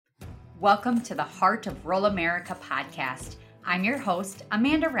Welcome to the Heart of Rural America podcast. I'm your host,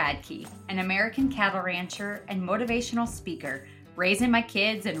 Amanda Radke, an American cattle rancher and motivational speaker, raising my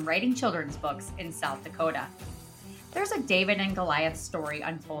kids and writing children's books in South Dakota. There's a David and Goliath story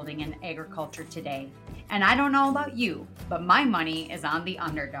unfolding in agriculture today. And I don't know about you, but my money is on the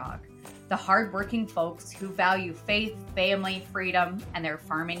underdog, the hardworking folks who value faith, family, freedom, and their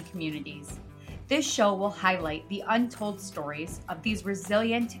farming communities. This show will highlight the untold stories of these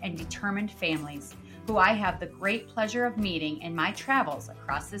resilient and determined families who I have the great pleasure of meeting in my travels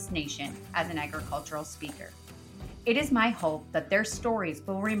across this nation as an agricultural speaker. It is my hope that their stories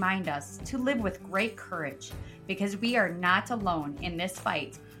will remind us to live with great courage because we are not alone in this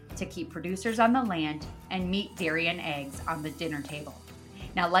fight to keep producers on the land and meat, dairy, and eggs on the dinner table.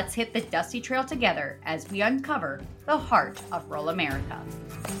 Now let's hit the dusty trail together as we uncover the heart of rural America.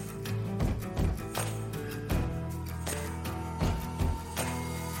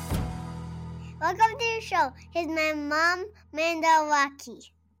 Welcome to the show. Here's my mom, Amanda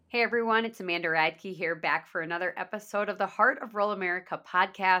Radke. Hey everyone, it's Amanda Radke here, back for another episode of the Heart of Rural America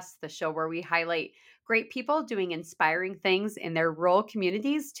podcast, the show where we highlight great people doing inspiring things in their rural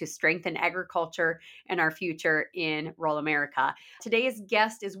communities to strengthen agriculture and our future in rural America. Today's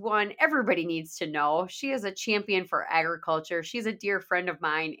guest is one everybody needs to know. She is a champion for agriculture. She's a dear friend of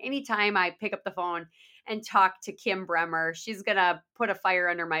mine. Anytime I pick up the phone and talk to Kim Bremmer, she's going to put a fire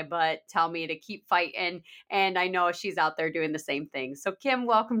under my butt, tell me to keep fighting. And I know she's out there doing the same thing. So Kim,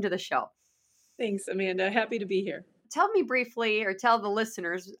 welcome to the show. Thanks, Amanda. Happy to be here. Tell me briefly, or tell the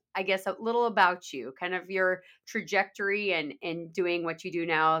listeners, I guess, a little about you, kind of your trajectory and doing what you do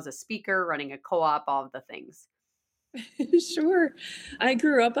now as a speaker, running a co-op, all of the things. Sure. I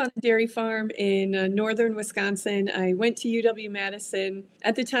grew up on a dairy farm in northern Wisconsin. I went to UW-Madison.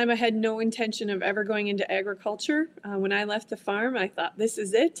 At the time, I had no intention of ever going into agriculture. When I left the farm, I thought, this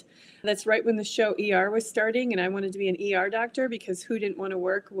is it. That's right when the show ER was starting, and I wanted to be an ER doctor because who didn't want to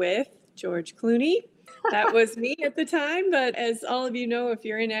work with George Clooney? That was me at the time, but as all of you know, if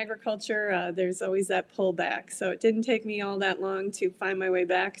you're in agriculture, there's always that pullback. So it didn't take me all that long to find my way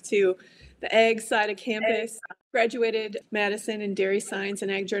back to the ag side of campus. Graduated Madison in dairy science and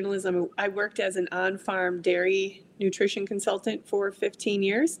ag journalism. I worked as an on-farm dairy nutrition consultant for 15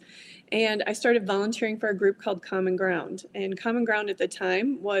 years. And I started volunteering for a group called Common Ground. And Common Ground at the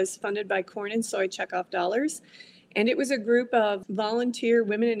time was funded by corn and soy checkoff dollars. And it was a group of volunteer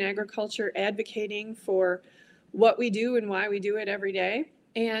women in agriculture advocating for what we do and why we do it every day.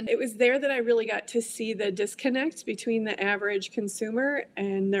 And it was there that I really got to see the disconnect between the average consumer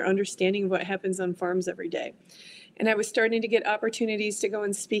and their understanding of what happens on farms every day. And I was starting to get opportunities to go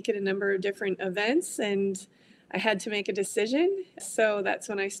and speak at a number of different events, and I had to make a decision. So that's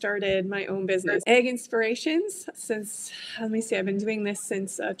when I started my own business, Ag Inspirations, since, I've been doing this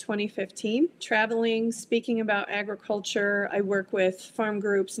since 2015, traveling, speaking about agriculture. I work with farm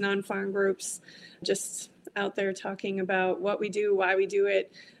groups, non-farm groups, just out there talking about what we do, why we do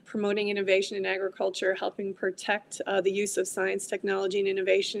it, promoting innovation in agriculture, helping protect the use of science, technology, and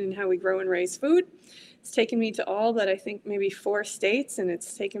innovation in how we grow and raise food. It's taken me to all but I think maybe 4 states, and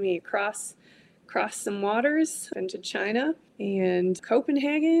it's taken me across some waters and to China and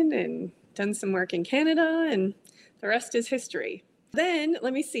Copenhagen and done some work in Canada, and the rest is history. Then,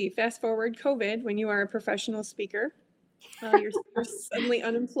 fast forward COVID, when you are a professional speaker, you're suddenly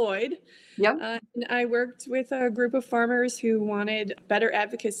unemployed. Yep. And I worked with a group of farmers who wanted better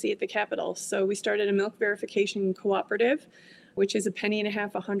advocacy at the Capitol. So we started a milk verification cooperative, which is a penny and a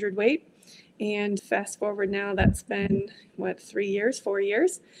half a hundredweight. And fast forward now, that's been, 4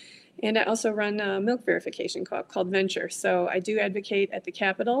 years. And I also run a milk verification co-op called Venture. So I do advocate at the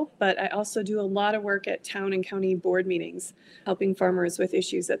Capitol, but I also do a lot of work at town and county board meetings, helping farmers with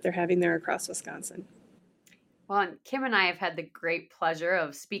issues that they're having there across Wisconsin. Well, and Kim and I have had the great pleasure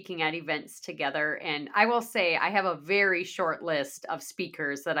of speaking at events together. And I will say I have a very short list of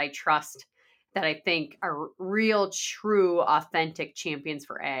speakers that I trust, that I think are real, true, authentic champions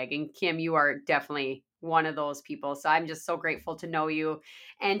for ag. And Kim, you are definitely one of those people. So I'm just so grateful to know you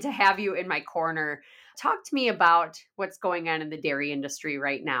and to have you in my corner. Talk to me about what's going on in the dairy industry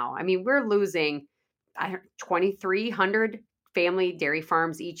right now. I mean, we're losing 2,300 family dairy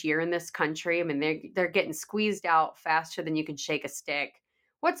farms each year in this country. I mean, they're getting squeezed out faster than you can shake a stick.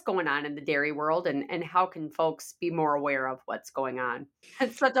 What's going on in the dairy world, and how can folks be more aware of what's going on?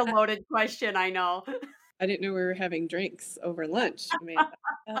 It's such a loaded question, I know. I didn't know we were having drinks over lunch,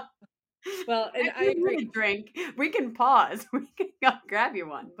 Amanda. Well, and I agree. Drink. We can pause. We can go grab you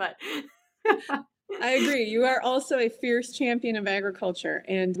one, but I agree. You are also a fierce champion of agriculture,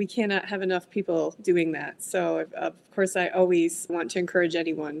 and we cannot have enough people doing that. So, of course, I always want to encourage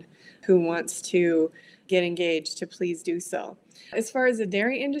anyone who wants to get engaged to please do so. As far as the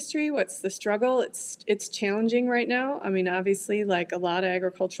dairy industry, what's the struggle? It's challenging right now. I mean, obviously, like a lot of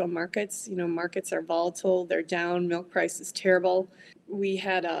agricultural markets, markets are volatile, they're down, milk price is terrible. We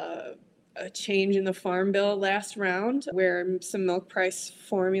had a change in the farm bill last round where some milk price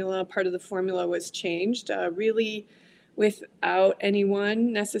formula, part of the formula was changed, really without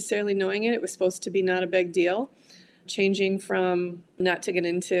anyone necessarily knowing it. It was supposed to be not a big deal. Changing from, not to get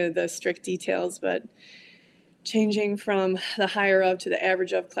into the strict details, but changing from the higher of to the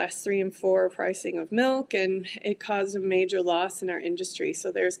average of class 3 and 4 pricing of milk, and it caused a major loss in our industry.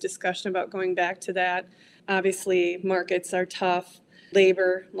 So there's discussion about going back to that. Obviously, markets are tough.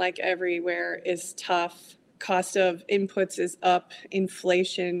 Labor, like everywhere, is tough. Cost of inputs is up.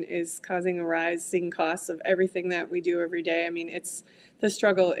 Inflation is causing a rising cost of everything that we do every day. I mean, the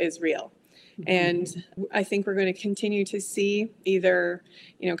struggle is real. And I think we're going to continue to see either,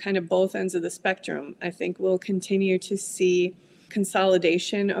 kind of both ends of the spectrum. I think we'll continue to see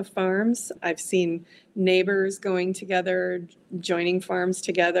consolidation of farms. I've seen neighbors going together, joining farms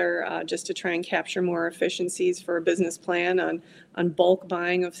together just to try and capture more efficiencies for a business plan on bulk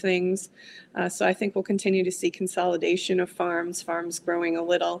buying of things. So I think we'll continue to see consolidation of farms growing a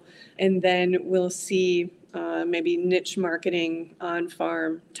little, and then we'll see maybe niche marketing, on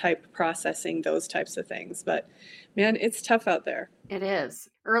farm type processing, those types of things. But man, it's tough out there. It is.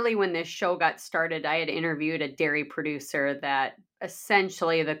 Early when this show got started, I had interviewed a dairy producer that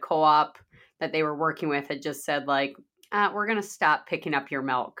essentially the co-op that they were working with had just said, like, we're going to stop picking up your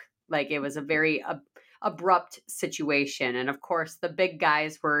milk. Like, it was a very abrupt situation. And of course, the big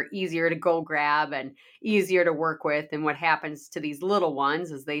guys were easier to go grab and easier to work with. And what happens to these little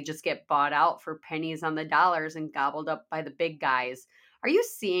ones is they just get bought out for pennies on the dollars and gobbled up by the big guys. Are you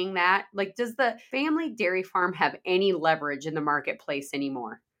seeing that? Like, does the family dairy farm have any leverage in the marketplace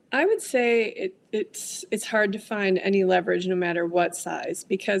anymore? I would say it's hard to find any leverage no matter what size,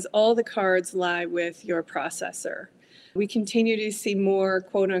 because all the cards lie with your processor. We continue to see more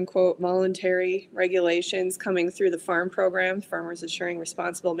quote unquote voluntary regulations coming through the farm program, Farmers Assuring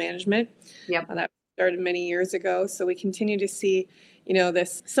Responsible Management. Yep. That started many years ago. So we continue to see,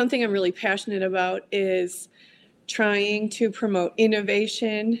 this. Something I'm really passionate about is trying to promote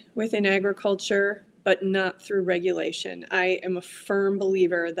innovation within agriculture, but not through regulation. I am a firm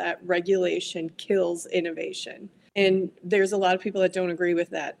believer that regulation kills innovation. And there's a lot of people that don't agree with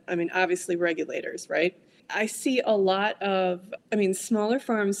that. I mean, obviously, regulators, right? I see a lot of, smaller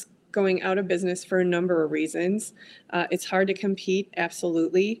farms going out of business for a number of reasons. It's hard to compete,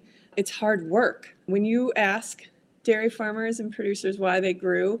 absolutely. It's hard work. When you ask dairy farmers and producers why they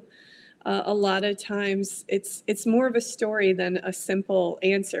grew, a lot of times it's more of a story than a simple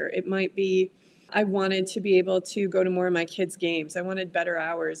answer. It might be, I wanted to be able to go to more of my kids' games. I wanted better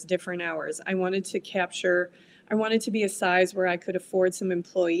hours, different hours. I wanted to be a size where I could afford some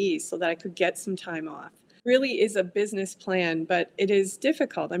employees so that I could get some time off. Really is a business plan, but it is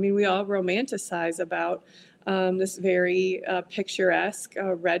difficult. I mean, we all romanticize about this very picturesque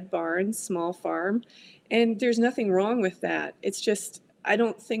red barn, small farm, and there's nothing wrong with that. It's just, I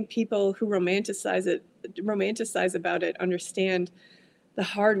don't think people who romanticize about it understand the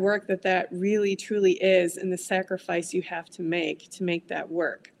hard work that really truly is, and the sacrifice you have to make that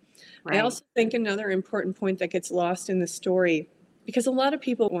work. Right. I also think another important point that gets lost in the story, because a lot of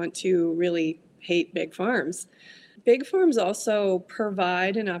people want to really hate big farms. Big farms also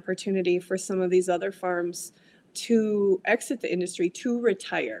provide an opportunity for some of these other farms to exit the industry, to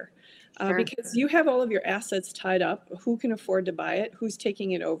retire. Sure. Because you have all of your assets tied up. Who can afford to buy it? Who's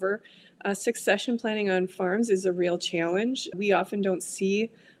taking it over? Succession planning on farms is a real challenge. We often don't see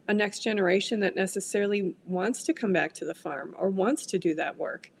a next generation that necessarily wants to come back to the farm or wants to do that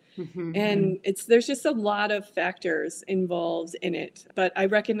work. Mm-hmm. And there's just a lot of factors involved in it. But I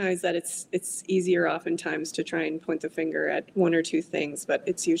recognize that it's easier oftentimes to try and point the finger at one or two things, but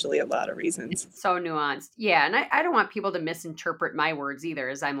it's usually a lot of reasons. It's so nuanced. Yeah. And I don't want people to misinterpret my words either,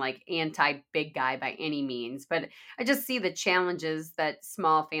 as I'm like anti big guy by any means. But I just see the challenges that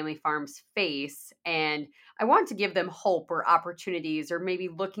small family farms face. And I want to give them hope or opportunities, or maybe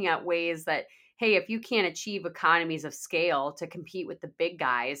looking at ways that, hey, if you can't achieve economies of scale to compete with the big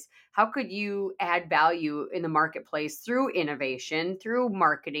guys, how could you add value in the marketplace through innovation, through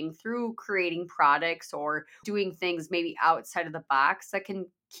marketing, through creating products, or doing things maybe outside of the box that can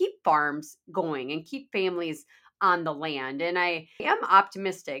keep farms going and keep families on the land? And I am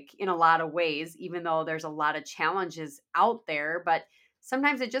optimistic in a lot of ways, even though there's a lot of challenges out there. But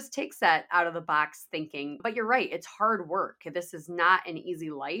sometimes it just takes that out of the box thinking. But you're right, it's hard work. This is not an easy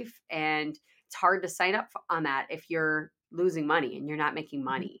life. And it's hard to sign up on that if you're losing money and you're not making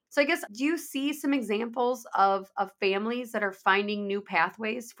money. So I guess, do you see some examples of families that are finding new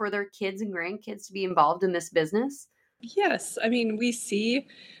pathways for their kids and grandkids to be involved in this business? Yes, I mean, we see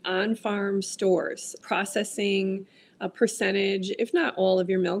on-farm stores processing a percentage, if not all of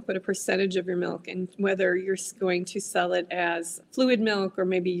your milk, but a percentage of your milk, and whether you're going to sell it as fluid milk or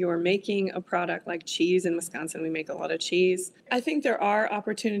maybe you're making a product like cheese. In Wisconsin, we make a lot of cheese. I think there are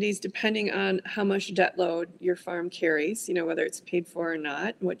opportunities depending on how much debt load your farm carries, whether it's paid for or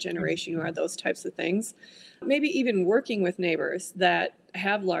not, what generation you are, those types of things. Maybe even working with neighbors that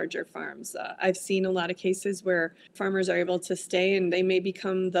have larger farms. I've seen a lot of cases where farmers are able to stay and they may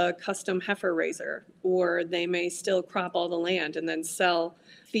become the custom heifer raiser, or they may still crop all the land and then sell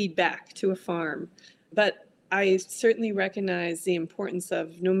feed back to a farm. But I certainly recognize the importance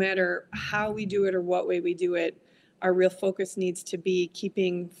of, no matter how we do it or what way we do it, our real focus needs to be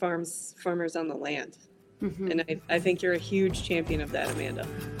keeping farmers on the land. Mhm. And I think you're a huge champion of that, Amanda.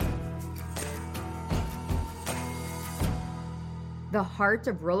 The Heart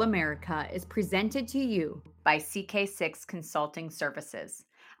of Rural America is presented to you by CK6 Consulting Services.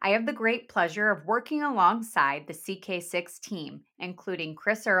 I have the great pleasure of working alongside the CK6 team, including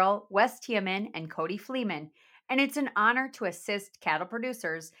Chris Earl, Wes Tiemann, and Cody Fleeman, and it's an honor to assist cattle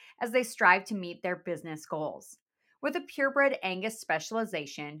producers as they strive to meet their business goals. With a purebred Angus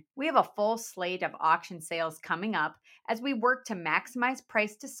specialization, we have a full slate of auction sales coming up as we work to maximize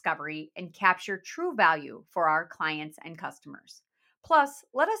price discovery and capture true value for our clients and customers. Plus,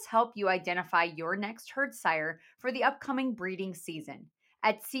 let us help you identify your next herd sire for the upcoming breeding season.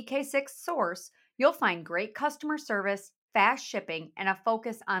 At CK6 Source, you'll find great customer service, fast shipping, and a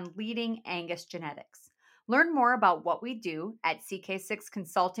focus on leading Angus genetics. Learn more about what we do at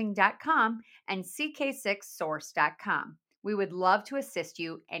ck6consulting.com and ck6source.com. We would love to assist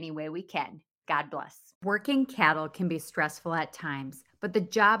you any way we can. God bless. Working cattle can be stressful at times, but the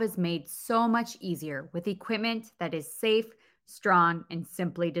job is made so much easier with equipment that is safe, strong, and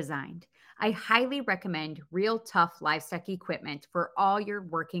simply designed. I highly recommend Real Tough livestock equipment for all your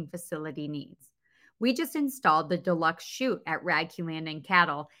working facility needs. We just installed the deluxe chute at Radke Land and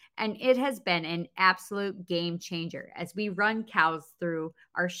Cattle, and it has been an absolute game changer as we run cows through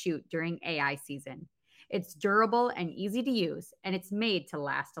our chute during AI season. It's durable and easy to use, and it's made to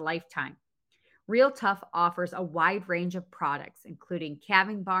last a lifetime. Real Tough offers a wide range of products, including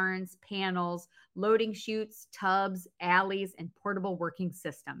calving barns, panels, loading chutes, tubs, alleys, and portable working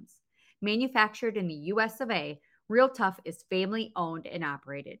systems. Manufactured in the US of A, Real Tough is family owned and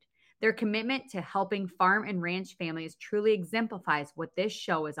operated. Their commitment to helping farm and ranch families truly exemplifies what this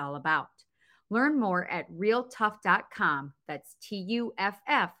show is all about. Learn more at realtough.com, that's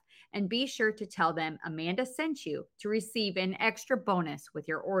TUFF, and be sure to tell them Amanda sent you to receive an extra bonus with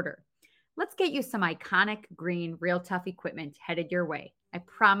your order. Let's get you some iconic green Real Tough equipment headed your way. I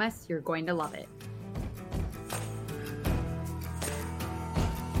promise you're going to love it.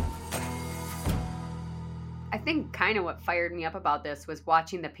 I think kind of what fired me up about this was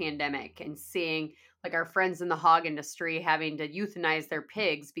watching the pandemic and seeing like our friends in the hog industry having to euthanize their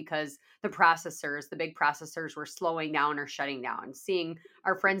pigs because the big processors were slowing down or shutting down. Seeing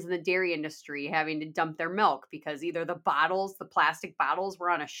our friends in the dairy industry having to dump their milk because either the plastic bottles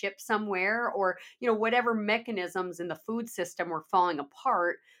were on a ship somewhere, or, whatever mechanisms in the food system were falling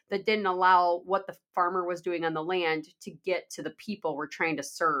apart that didn't allow what the farmer was doing on the land to get to the people we're trying to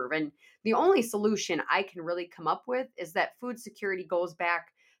serve. And the only solution I can really come up with is that food security goes back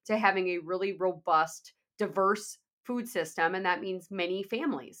to having a really robust, diverse food system. And that means many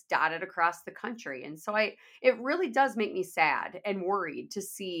families dotted across the country. And so it really does make me sad and worried to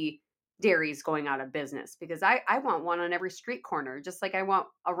see dairies going out of business, because I want one on every street corner, just like I want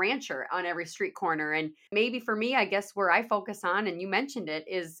a rancher on every street corner. And maybe for me, I guess where I focus on, and you mentioned it,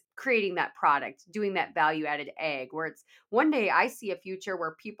 is creating that product, doing that value added egg, where it's one day I see a future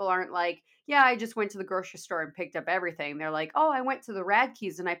where people aren't like, yeah, I just went to the grocery store and picked up everything. They're like, oh, I went to the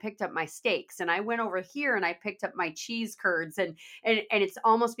Radke's and I picked up my steaks, and I went over here and I picked up my cheese curds. And it's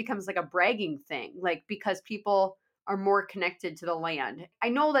almost becomes like a bragging thing, like, because people are more connected to the land. I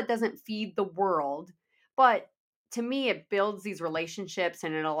know that doesn't feed the world, but to me, it builds these relationships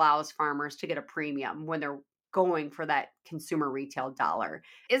and it allows farmers to get a premium when they're going for that consumer retail dollar.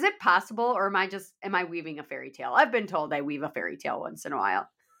 Is it possible, or am I weaving a fairy tale? I've been told I weave a fairy tale once in a while.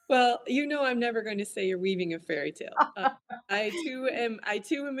 Well, I'm never going to say you're weaving a fairy tale. I too am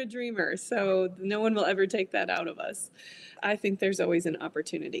a dreamer, so no one will ever take that out of us. I think there's always an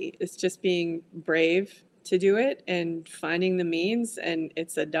opportunity. It's just being brave to do it and finding the means, and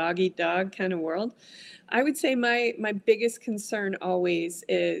it's a dog eat dog kind of world. I would say my biggest concern always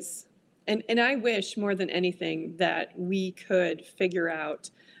is, and I wish more than anything that we could figure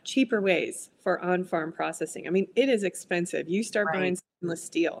out cheaper ways for on-farm processing. I mean, it is expensive. You start Right. buying stainless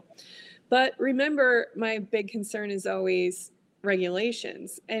steel. But remember, my big concern is always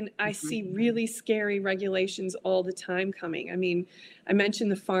regulations. And I Mhm. see really scary regulations all the time coming. I mean, I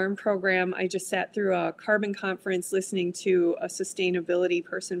mentioned the farm program. I just sat through a carbon conference listening to a sustainability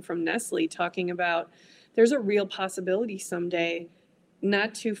person from Nestle talking about there's a real possibility someday,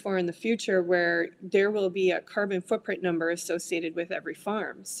 not too far in the future, where there will be a carbon footprint number associated with every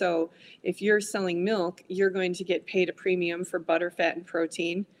farm. So if you're selling milk, you're going to get paid a premium for butter, fat, and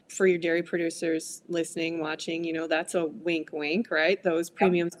protein. For your dairy producers listening, watching, that's a wink, wink, right? Those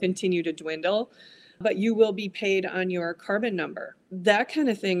premiums continue to dwindle, but you will be paid on your carbon number. That kind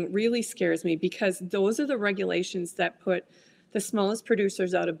of thing really scares me because those are the regulations that put the smallest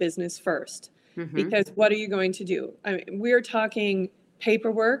producers out of business first. Mhm. Because what are you going to do? I mean, we're talking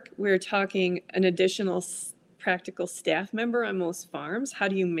paperwork, we're talking an additional practical staff member on most farms. How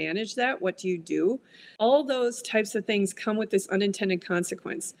do you manage that? What do you do? All those types of things come with this unintended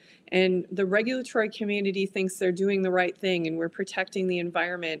consequence. And the regulatory community thinks they're doing the right thing and we're protecting the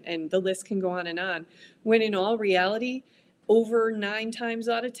environment, and the list can go on, when in all reality, over 9 times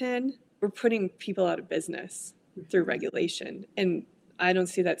out of 10, we're putting people out of business through regulation. And I don't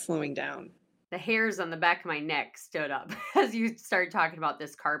see that slowing down. The hairs on the back of my neck stood up as you started talking about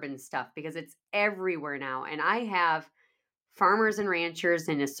this carbon stuff because it's everywhere now. And I have farmers and ranchers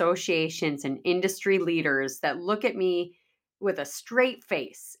and associations and industry leaders that look at me with a straight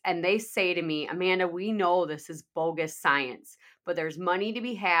face and they say to me, Amanda, we know this is bogus science, but there's money to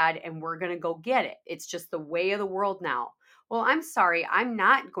be had and we're going to go get it. It's just the way of the world now. Well, I'm sorry, I'm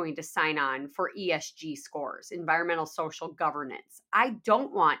not going to sign on for ESG scores, environmental social governance. I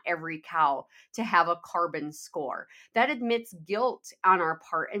don't want every cow to have a carbon score. That admits guilt on our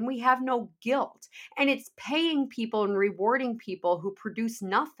part, and we have no guilt. And it's paying people and rewarding people who produce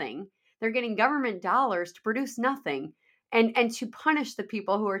nothing. They're getting government dollars to produce nothing and to punish the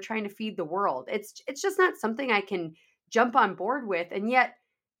people who are trying to feed the world. It's just not something I can jump on board with. And yet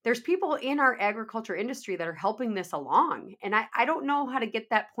there's people in our agriculture industry that are helping this along. And I don't know how to get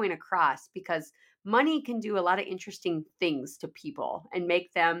that point across because money can do a lot of interesting things to people and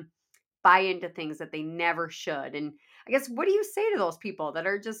make them buy into things that they never should. And I guess, what do you say to those people that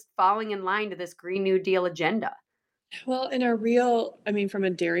are just falling in line to this Green New Deal agenda? Well, I mean, from a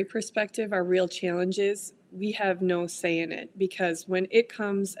dairy perspective, our real challenge is we have no say in it because when it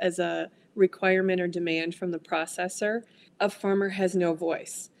comes as a requirement or demand from the processor, a farmer has no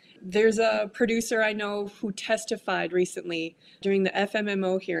voice. There's a producer I know who testified recently during the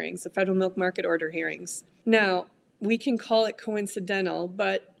FMMO hearings, the Federal Milk Market Order hearings. Now, we can call it coincidental,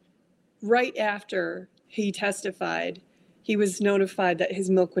 but right after he testified, he was notified that his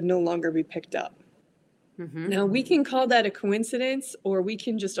milk would no longer be picked up. Mm-hmm. Now, we can call that a coincidence, or we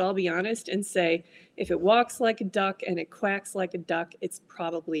can just all be honest and say, if it walks like a duck and it quacks like a duck, it's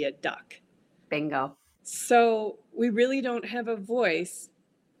probably a duck. Bingo. So we really don't have a voice,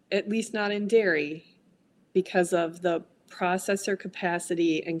 at least not in dairy, because of the processor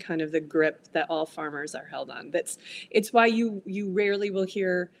capacity and kind of the grip that all farmers are held on. It's why you rarely will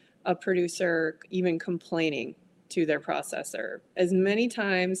hear a producer even complaining to their processor. As many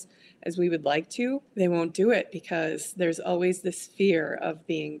times as we would like to, they won't do it because there's always this fear of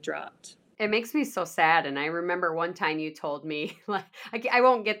being dropped. It makes me so sad. And I remember one time you told me, like, I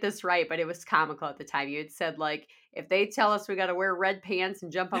won't get this right, but it was comical at the time. You had said, like, if they tell us we got to wear red pants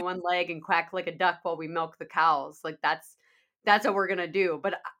and jump on one leg and quack like a duck while we milk the cows, like that's what we're going to do.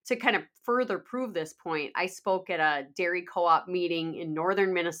 But to kind of further prove this point, I spoke at a dairy co-op meeting in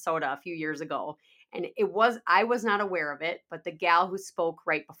northern Minnesota a few years ago. And I was not aware of it, but the gal who spoke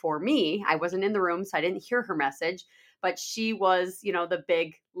right before me, I wasn't in the room, so I didn't hear her message, but she was, the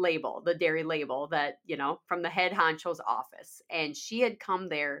big label, the dairy label that, from the head honcho's office. And she had come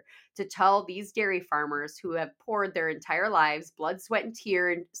there to tell these dairy farmers who have poured their entire lives, blood, sweat, and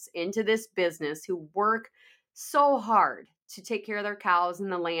tears into this business, who work so hard to take care of their cows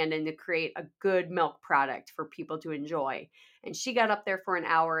and the land and to create a good milk product for people to enjoy. And she got up there for an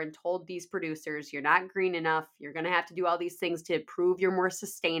hour and told these producers, you're not green enough. You're going to have to do all these things to prove you're more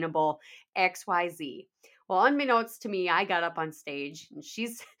sustainable, XYZ. Well, unbeknownst to me, I got up on stage and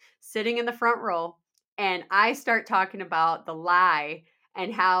she's sitting in the front row and I start talking about the lie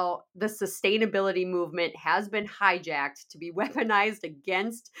and how the sustainability movement has been hijacked to be weaponized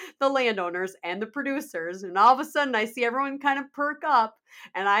against the landowners and the producers. And all of a sudden, I see everyone kind of perk up,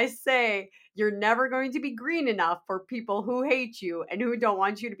 and I say, you're never going to be green enough for people who hate you and who don't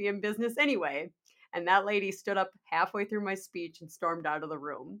want you to be in business anyway. And that lady stood up halfway through my speech and stormed out of the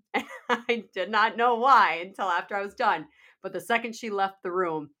room. I did not know why until after I was done. But the second she left the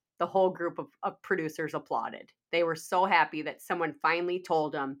room, the whole group of producers applauded. They were so happy that someone finally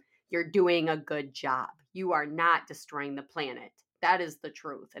told them, you're doing a good job. You are not destroying the planet. That is the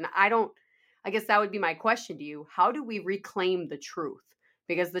truth. And I guess that would be my question to you. How do we reclaim the truth?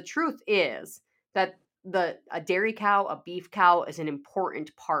 Because the truth is that a dairy cow, a beef cow is an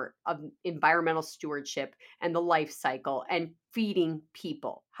important part of environmental stewardship and the life cycle and feeding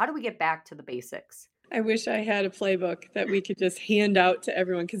people. How do we get back to the basics? I wish I had a playbook that we could just hand out to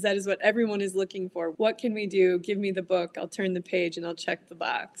everyone, because that is what everyone is looking for. What can we do? Give me the book. I'll turn the page and I'll check the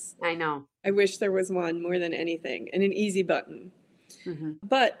box. I know. I wish there was one more than anything, and an easy button. Mm-hmm.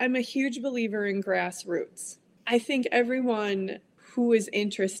 But I'm a huge believer in grassroots. I think everyone who is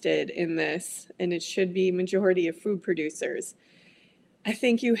interested in this, and it should be majority of food producers, I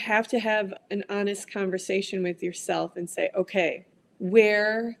think you have to have an honest conversation with yourself and say, okay,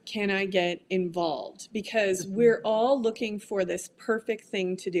 where can I get involved? Because we're all looking for this perfect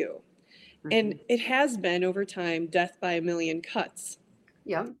thing to do. And it has been over time, death by a million cuts.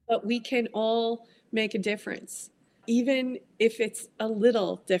 Yeah. But we can all make a difference, even if it's a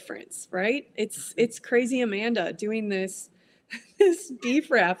little difference, right? It's crazy Amanda doing this beef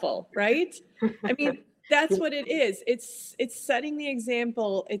raffle, right? I mean, that's what it is. It's setting the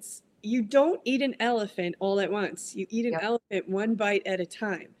example. You don't eat an elephant all at once. You eat an elephant one bite at a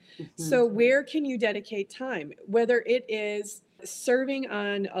time. So where can you dedicate time? Whether it is serving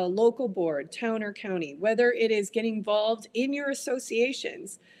on a local board, town or county, whether it is getting involved in your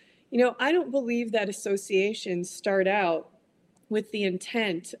associations. I don't believe that associations start out with the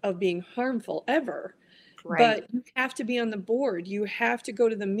intent of being harmful ever. Right. But you have to be on the board. You have to go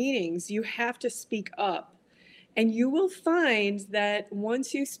to the meetings. You have to speak up. And you will find that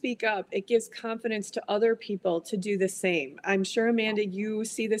once you speak up, it gives confidence to other people to do the same. I'm sure, Amanda, you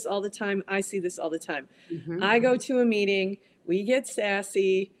see this all the time. I see this all the time. I go to a meeting, we get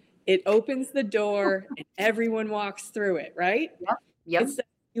sassy, it opens the door, and everyone walks through it, right? Yep. It's that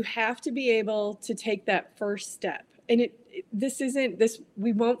you have to be able to take that first step. And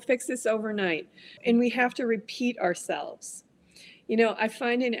we won't fix this overnight. And we have to repeat ourselves. I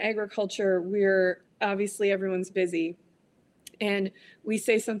find in agriculture, obviously everyone's busy, and we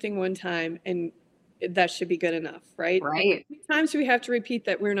say something one time and that should be good enough, right? Right. How many times do we have to repeat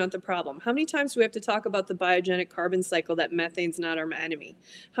that we're not the problem? How many times do we have to talk about the biogenic carbon cycle, that methane's not our enemy?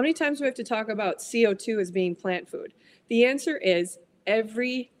 How many times do we have to talk about CO2 as being plant food? The answer is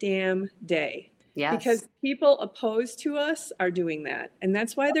every damn day. Yes. Because people opposed to us are doing that. And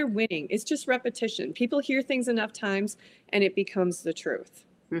that's why they're winning. It's just repetition. People hear things enough times and it becomes the truth.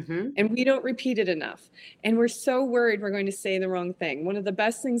 And we don't repeat it enough. And we're so worried we're going to say the wrong thing. One of the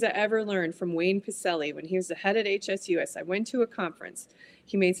best things I ever learned from Wayne Pacelli when he was the head at HSUS, I went to a conference,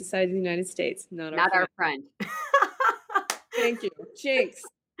 Humane Society of the United States, not our friend. Thank you. Jinx.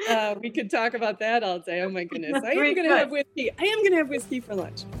 We could talk about that all day. Oh my goodness. I am going to have whiskey. I am going to have whiskey for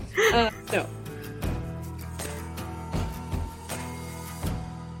lunch. No.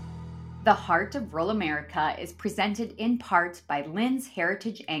 The Heart of Rural America is presented in part by Lynn's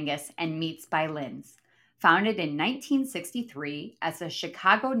Heritage Angus and Meats by Lynn's. Founded in 1963 as a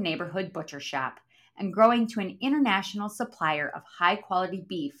Chicago neighborhood butcher shop and growing to an international supplier of high-quality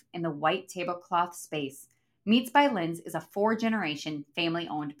beef in the white tablecloth space, Meats by Lynn's is a four-generation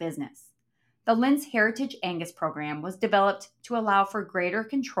family-owned business. The Lynn's Heritage Angus program was developed to allow for greater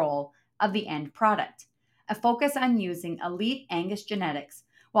control of the end product, a focus on using elite Angus genetics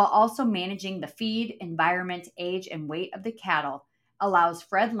while also managing the feed, environment, age, and weight of the cattle, allows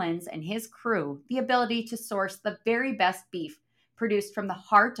Fred Lynn's and his crew the ability to source the very best beef produced from the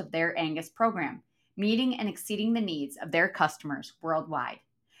heart of their Angus program, meeting and exceeding the needs of their customers worldwide.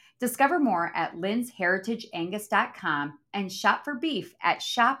 Discover more at lynsheritageangus.com and shop for beef at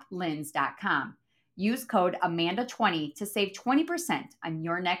shoplyns.com. Use code AMANDA20 to save 20% on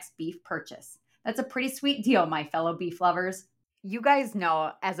your next beef purchase. That's a pretty sweet deal, my fellow beef lovers. You guys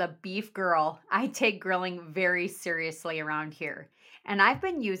know, as a beef girl, I take grilling very seriously around here. And I've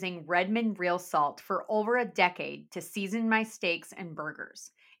been using Redmond Real Salt for over a decade to season my steaks and burgers.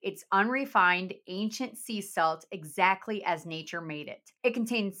 It's unrefined, ancient sea salt exactly as nature made it. It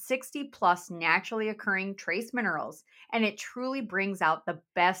contains 60 plus naturally occurring trace minerals, and it truly brings out the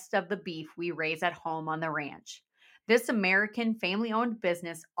best of the beef we raise at home on the ranch. This American family owned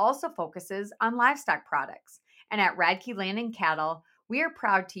business also focuses on livestock products. And at Radke Land and Cattle, we are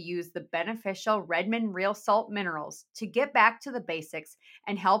proud to use the beneficial Redmond Real Salt minerals to get back to the basics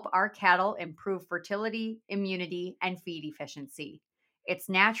and help our cattle improve fertility, immunity, and feed efficiency. It's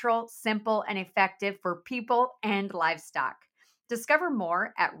natural, simple, and effective for people and livestock. Discover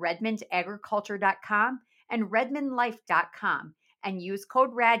more at redmondagriculture.com and redmondlife.com and use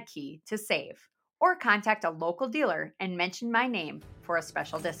code RADKEY to save, or contact a local dealer and mention my name for a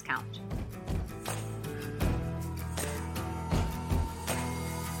special discount.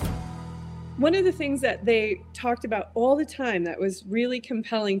 One of the things that they talked about all the time that was really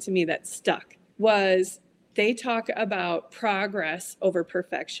compelling to me that stuck was they talk about progress over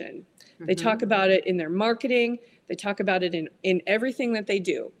perfection. They talk about it in their marketing. They talk about it in everything that they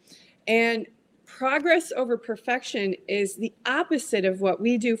do. And progress over perfection is the opposite of what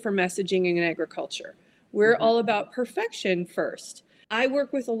we do for messaging in agriculture. We're all about perfection first. I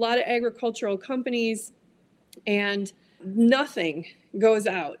work with a lot of agricultural companies, and nothing goes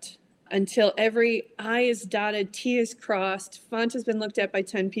out until every I is dotted, T is crossed, font has been looked at by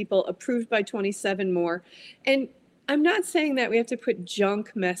 10 people, approved by 27 more. And I'm not saying that we have to put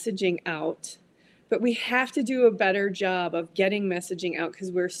junk messaging out, but we have to do a better job of getting messaging out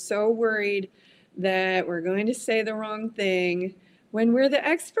because we're so worried that we're going to say the wrong thing when we're the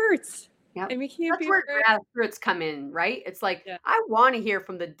experts. Yep. And we can't That's be where afraid. grassroots come in, right? It's like, Yeah. I want to hear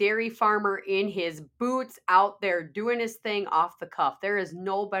from the dairy farmer in his boots out there doing his thing off the cuff. There is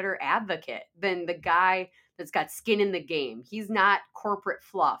no better advocate than the guy that's got skin in the game. He's not corporate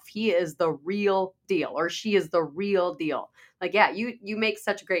fluff. He is the real deal, or she is the real deal. Like, yeah, you make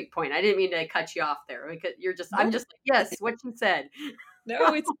such a great point. I didn't mean to cut you off there because I'm just like, yes, what you said.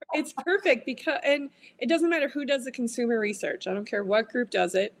 No, it's perfect and it doesn't matter who does the consumer research. I don't care what group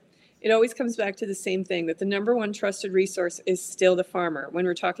does it. It always comes back to the same thing, that the number one trusted resource is still the farmer when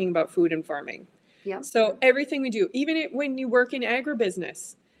we're talking about food and farming. Yeah. So everything we do, even when you work in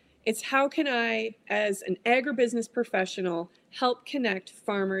agribusiness, it's how can I, as an agribusiness professional, help connect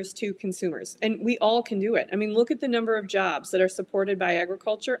farmers to consumers? And we all can do it. I mean, look at the number of jobs that are supported by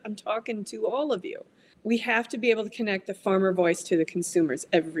agriculture. I'm talking to all of you. We have to be able to connect the farmer voice to the consumers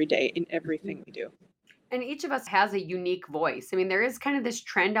every day in everything we do. And each of us has a unique voice. I mean, there is kind of this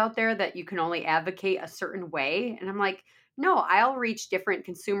trend out there that you can only advocate a certain way. And I'm like, no, I'll reach different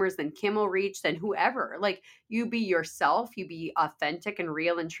consumers than Kim will reach, than whoever. Like, you be yourself, you be authentic and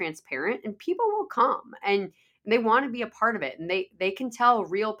real and transparent, and people will come and they want to be a part of it. And they can tell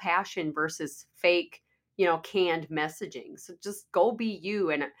real passion versus fake, canned messaging. So just go be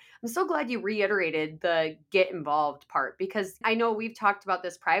you. And I'm so glad you reiterated the get involved part, because I know we've talked about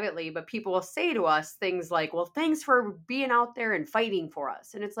this privately, but people will say to us things like, well, thanks for being out there and fighting for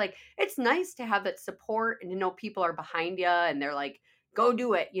us. And it's like, it's nice to have that support and to know people are behind you and they're like, go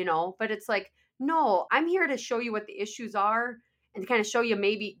do it, but it's like, no, I'm here to show you what the issues are and to kind of show you,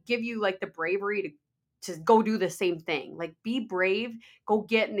 maybe give you like the bravery to go do the same thing. Like, be brave, go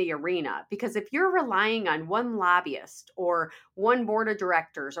get in the arena. Because if you're relying on one lobbyist or one board of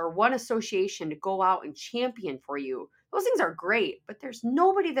directors or one association to go out and champion for you, those things are great, but there's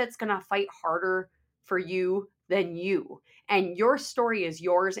nobody that's going to fight harder for you than you. And your story is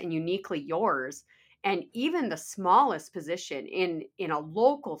yours and uniquely yours. And even the smallest position in a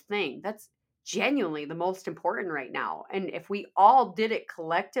local thing, that's genuinely the most important right now. And if we all did it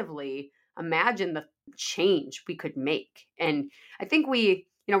collectively, imagine the change we could make. And I think we're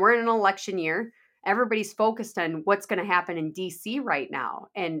in an election year. Everybody's focused on what's going to happen in DC right now.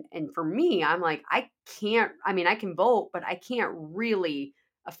 And for me, I'm like, I can vote, but I can't really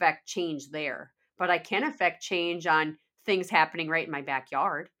affect change there. But I can affect change on things happening right in my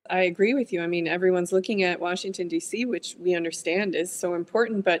backyard. I agree with you. I mean, everyone's looking at Washington, D.C., which we understand is so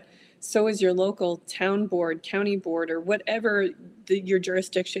important, but so is your local town board, county board, or whatever your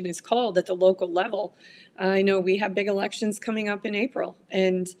jurisdiction is called at the local level. I know we have big elections coming up in April,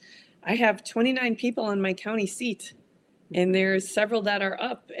 and I have 29 people on my county seat, and there's several that are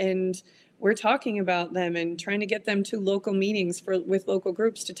up, and we're talking about them and trying to get them to local meetings with local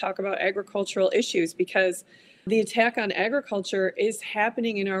groups to talk about agricultural issues, because the attack on agriculture is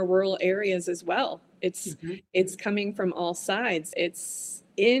happening in our rural areas as well. It's coming from all sides. It's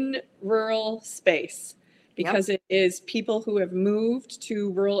in rural space because It is people who have moved to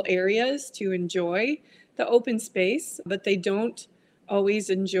rural areas to enjoy the open space, but they don't always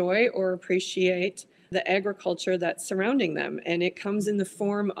enjoy or appreciate the agriculture that's surrounding them. And it comes in the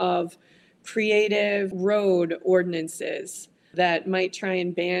form of creative road ordinances, that might try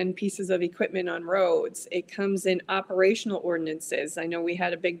and ban pieces of equipment on roads. It comes in operational ordinances. I know we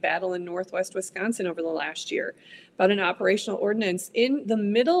had a big battle in Northwest Wisconsin over the last year about an operational ordinance in the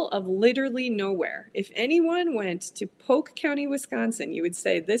middle of literally nowhere. If anyone went to Polk County, Wisconsin, you would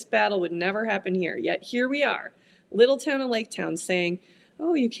say this battle would never happen here. Yet here we are, little town of Lake Town, saying,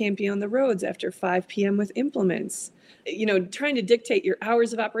 oh, you can't be on the roads after 5 p.m. with implements. Trying to dictate your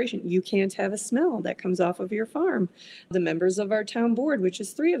hours of operation. You can't have a smell that comes off of your farm. The members of our town board, which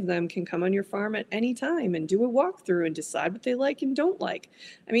is 3 of them, can come on your farm at any time and do a walkthrough and decide what they like and don't like.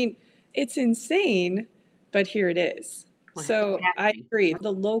 I mean, it's insane, but here it is. So I agree.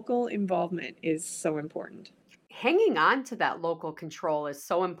 The local involvement is so important. Hanging on to that local control is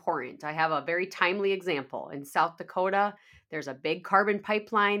so important. I have a very timely example. In South Dakota, there's a big carbon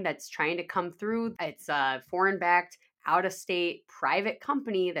pipeline that's trying to come through. It's a foreign backed, out of state, private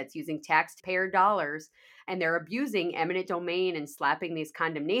company that's using taxpayer dollars. And they're abusing eminent domain and slapping these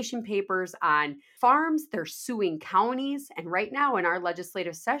condemnation papers on farms. They're suing counties. And right now in our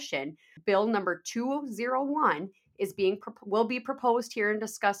legislative session, bill number 201 will be proposed here and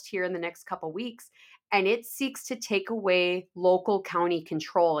discussed here in the next couple weeks, and it seeks to take away local county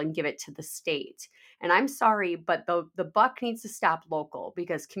control and give it to the state. And I'm sorry, but the buck needs to stop local,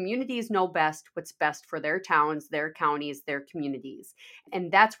 because communities know best what's best for their towns, their counties, their communities.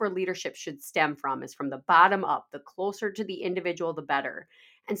 And that's where leadership should stem from, is from the bottom up. The closer to the individual, the better.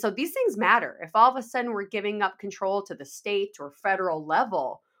 And so these things matter. If all of a sudden we're giving up control to the state or federal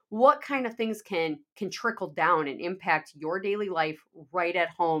level, what kind of things can trickle down and impact your daily life right at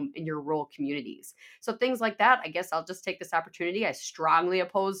home in your rural communities? So things like that, I guess I'll just take this opportunity. I strongly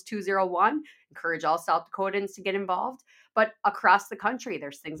oppose 201, encourage all South Dakotans to get involved. But across the country,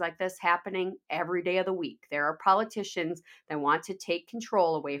 there's things like this happening every day of the week. There are politicians that want to take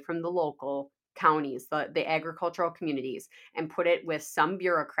control away from the local counties, the agricultural communities, and put it with some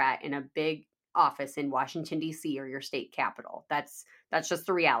bureaucrat in a big office in Washington, D.C. or your state capital. That's just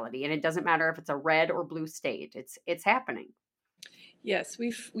the reality. And it doesn't matter if it's a red or blue state. It's happening. Yes,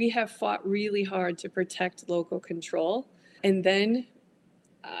 we have fought really hard to protect local control. And then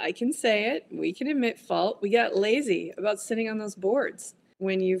I can say it, we can admit fault. We got lazy about sitting on those boards.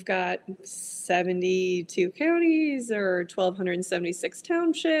 When you've got 72 counties or 1,276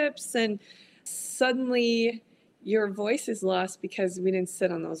 townships, and suddenly your voice is lost because we didn't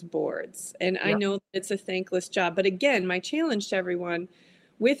sit on those boards. And I know it's a thankless job. But again, my challenge to everyone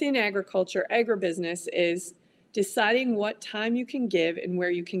within agriculture, agribusiness, is deciding what time you can give and where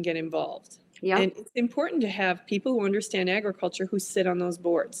you can get involved. Yeah. And it's important to have people who understand agriculture who sit on those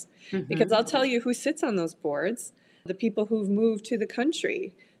boards. Because I'll tell you who sits on those boards: the people who've moved to the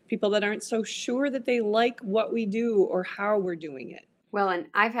country, people that aren't so sure that they like what we do or how we're doing it. Well, and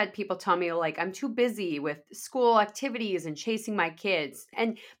I've had people tell me, like, I'm too busy with school activities and chasing my kids.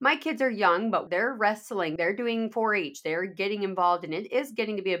 And my kids are young, but they're wrestling, they're doing 4-H, they're getting involved, and it is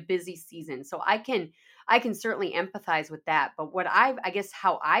getting to be a busy season. So I can certainly empathize with that. But I guess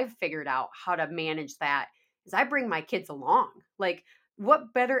how I've figured out how to manage that is I bring my kids along. Like,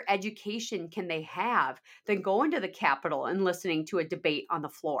 what better education can they have than going to the Capitol and listening to a debate on the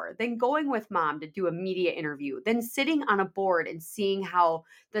floor, than going with mom to do a media interview, than sitting on a board and seeing how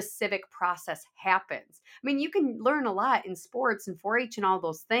the civic process happens? I mean, you can learn a lot in sports and 4-H and all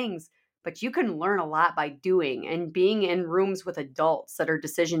those things, but you can learn a lot by doing and being in rooms with adults that are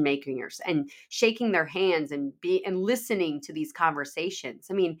decision makers and shaking their hands and listening to these conversations.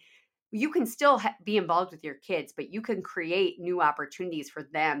 I mean, you can still be involved with your kids, but you can create new opportunities for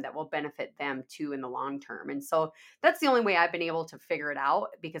them that will benefit them too in the long term. And so that's the only way I've been able to figure it out,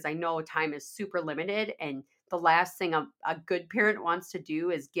 because I know time is super limited. And the last thing a good parent wants to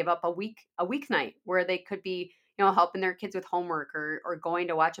do is give up a weeknight where they could be, helping their kids with homework or going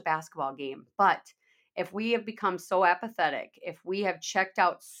to watch a basketball game. But if we have become so apathetic, if we have checked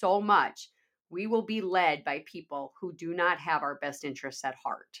out so much, we will be led by people who do not have our best interests at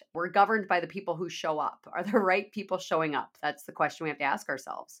heart. We're governed by the people who show up. Are the right people showing up? That's the question we have to ask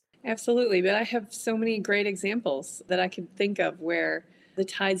ourselves. Absolutely. But I have so many great examples that I can think of where the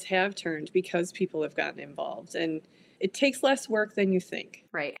tides have turned because people have gotten involved. And it takes less work than you think.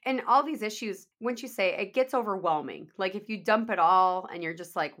 Right. And all these issues, once you say, it gets overwhelming. Like if you dump it all and you're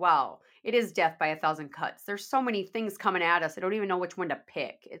just like, wow, it is death by 1,000 cuts. There's so many things coming at us. I don't even know which one to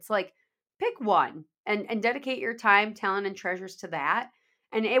pick. It's like, pick one and dedicate your time, talent, and treasures to that.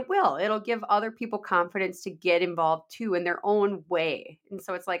 And it'll give other people confidence to get involved too in their own way. And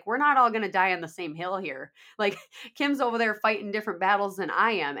so it's like, we're not all going to die on the same hill here. Like Kim's over there fighting different battles than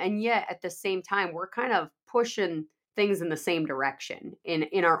I am. And yet at the same time, we're kind of pushing things in the same direction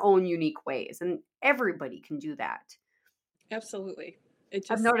in our own unique ways. And everybody can do that. Absolutely. It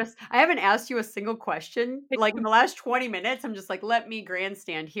I've just noticed I haven't asked you a single question. Like in the last 20 minutes, I'm just like, let me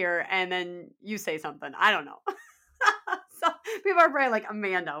grandstand here and then you say something. I don't know. So people are probably like,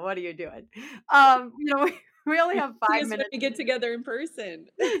 Amanda, what are you doing? We only have see 5 us when minutes. we get together in person.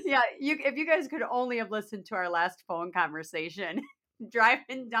 Yeah, if you guys could only have listened to our last phone conversation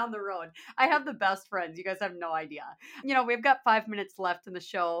driving down the road. I have the best friends. You guys have no idea. We've got 5 minutes left in the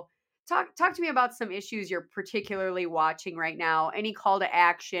show. Talk to me about some issues you're particularly watching right now. Any call to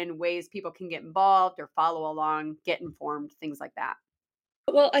action, ways people can get involved or follow along, get informed, things like that.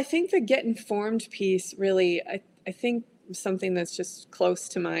 Well, I think the get informed piece really, I think something that's just close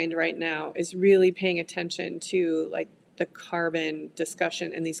to mind right now is really paying attention to like the carbon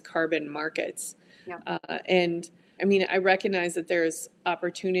discussion and these carbon markets. Yeah. And I mean, I recognize that there's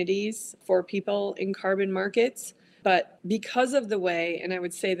opportunities for people in carbon markets, but because of the way, and I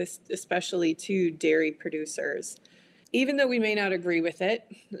would say this especially to dairy producers, even though we may not agree with it,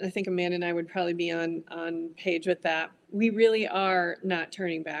 I think Amanda and I would probably be on page with that. We really are not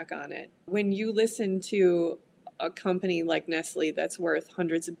turning back on it. When you listen to a company like Nestle that's worth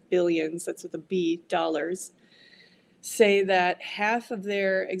hundreds of billions, that's with a B, dollars, say that half of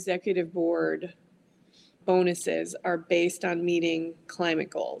their executive board bonuses are based on meeting climate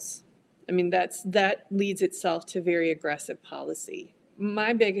goals. I mean, that leads itself to very aggressive policy.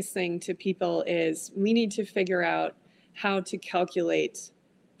 My biggest thing to people is we need to figure out how to calculate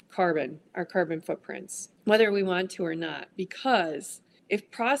our carbon footprints, whether we want to or not, because if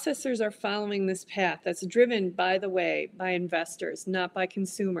processors are following this path that's driven, by the way, by investors, not by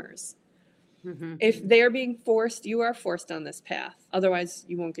consumers, if they're being forced, you are forced on this path. Otherwise,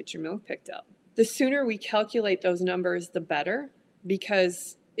 you won't get your milk picked up. The sooner we calculate those numbers, the better,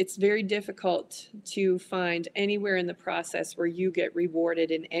 because it's very difficult to find anywhere in the process where you get rewarded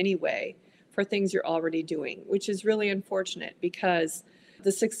in any way for things you're already doing, which is really unfortunate because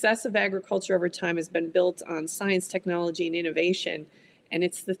the success of agriculture over time has been built on science, technology, and innovation. And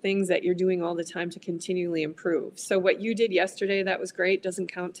it's the things that you're doing all the time to continually improve. So what you did yesterday that was great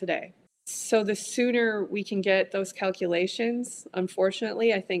doesn't count today. So the sooner we can get those calculations,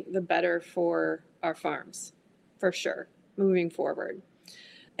 unfortunately, I think the better for our farms, for sure, moving forward.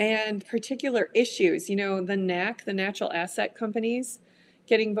 And particular issues, the NAC, the natural asset companies,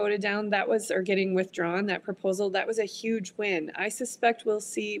 getting voted down, or getting withdrawn, that proposal, that was a huge win. I suspect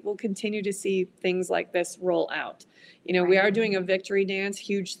we'll continue to see things like this roll out. We are doing a victory dance.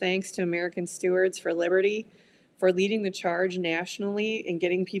 Huge thanks to American Stewards for Liberty for leading the charge nationally and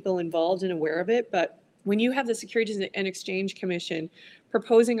getting people involved and aware of it. But when you have the Securities and Exchange Commission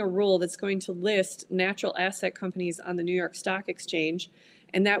proposing a rule that's going to list natural asset companies on the New York Stock Exchange,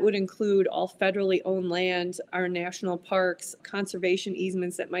 and that would include all federally owned land, our national parks, conservation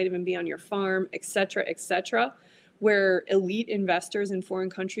easements that might even be on your farm, et cetera, where elite investors in foreign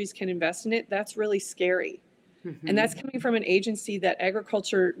countries can invest in it, that's really scary. And that's coming from an agency that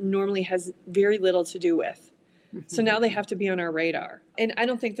agriculture normally has very little to do with. So now they have to be on our radar. And I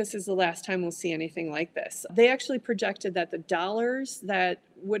don't think this is the last time we'll see anything like this. They actually projected that the dollars that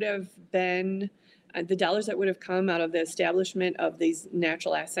would have come out of the establishment of these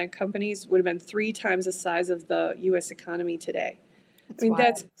natural asset companies would have been 3 times the size of the U.S. economy today.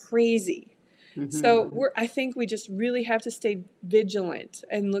 That's crazy. So I think we just really have to stay vigilant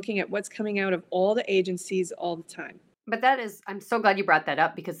and looking at what's coming out of all the agencies all the time. But I'm so glad you brought that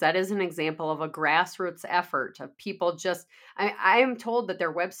up because that is an example of a grassroots effort of people I am told that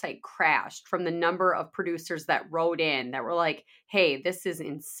their website crashed from the number of producers that wrote in that were like, hey, this is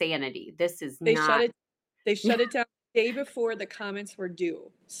insanity. This is They not. shut it down the day before the comments were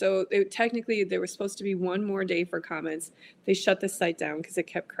due. So technically there was supposed to be one more day for comments. They shut the site down because it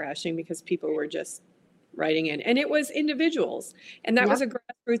kept crashing because people were just writing in, and it was individuals, and that was a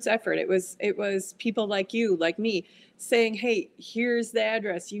grassroots effort. It was people like you, like me, saying, hey, here's the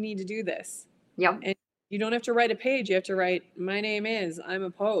address, you need to do this. And you don't have to write a page, you have to write, my name is, I'm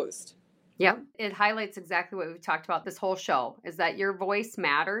opposed. It highlights exactly what we've talked about this whole show, is that your voice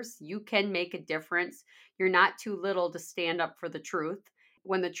matters. You can make a difference. You're not too little to stand up for the truth.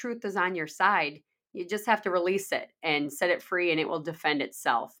 When the truth is on your side, you just have to release it and set it free and it will defend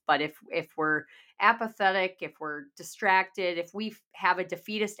itself. But if we're apathetic, if we're distracted, if we have a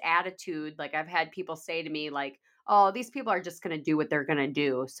defeatist attitude, like I've had people say to me like, oh, these people are just going to do what they're going to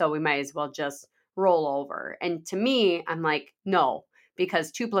do, so we might as well just roll over. And to me, I'm like, no,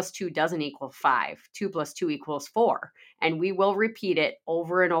 because 2 plus 2 doesn't equal 5. 2 plus 2 equals 4. And we will repeat it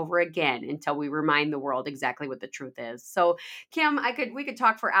over and over again until we remind the world exactly what the truth is. So, Kim, we could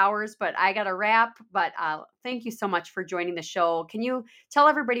talk for hours, but I got to wrap. But thank you so much for joining the show. Can you tell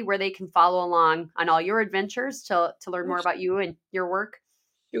everybody where they can follow along on all your adventures to learn more about you and your work?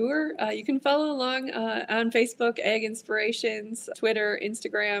 Sure. You can follow along on Facebook, Ag Inspirations, Twitter,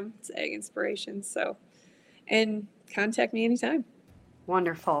 Instagram, it's Ag Inspirations. So, and contact me anytime.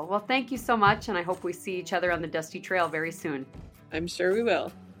 Wonderful. Well, thank you so much. And I hope we see each other on the Dusty Trail very soon. I'm sure we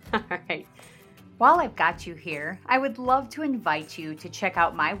will. All right. While I've got you here, I would love to invite you to check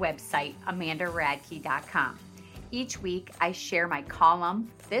out my website, amandaradke.com. Each week, I share my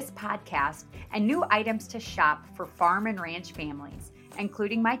column, this podcast, and new items to shop for farm and ranch families,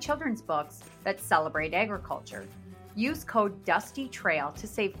 including my children's books that celebrate agriculture. Use code DUSTYTRAIL to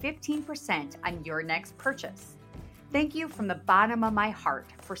save 15% on your next purchase. Thank you from the bottom of my heart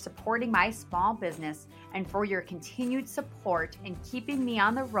for supporting my small business and for your continued support in keeping me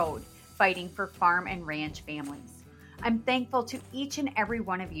on the road fighting for farm and ranch families. I'm thankful to each and every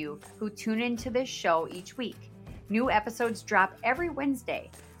one of you who tune into this show each week. New episodes drop every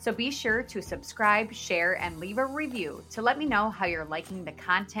Wednesday, so be sure to subscribe, share, and leave a review to let me know how you're liking the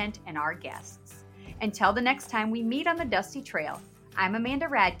content and our guests. Until the next time we meet on the Dusty Trail, I'm Amanda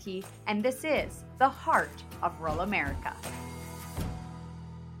Radke, and this is The Heart of Rural America.